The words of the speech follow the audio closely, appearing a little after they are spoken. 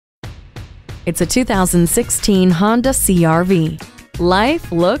It's a 2016 Honda CR-V.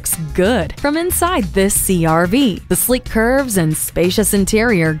 Life looks good from inside this CR-V. The sleek curves and spacious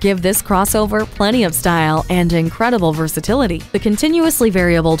interior give this crossover plenty of style and incredible versatility. The continuously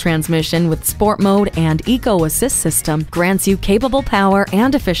variable transmission with Sport Mode and Eco Assist system grants you capable power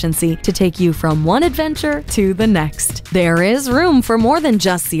and efficiency to take you from one adventure to the next. There is room for more than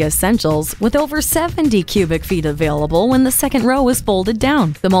just the essentials, with over 70 cubic feet available when the second row is folded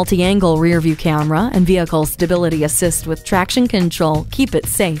down. The multi-angle rear-view camera and vehicle stability assist with traction control keep it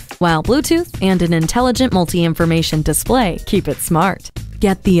safe, while Bluetooth and an intelligent multi-information display keep it smart.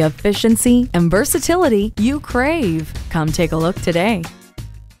 Get the efficiency and versatility you crave. Come take a look today.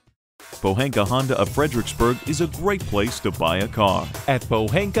 Pohanka Honda of Fredericksburg is a great place to buy a car. At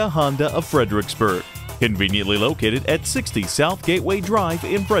Pohanka Honda of Fredericksburg, conveniently located at 60 South Gateway Drive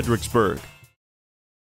in Fredericksburg.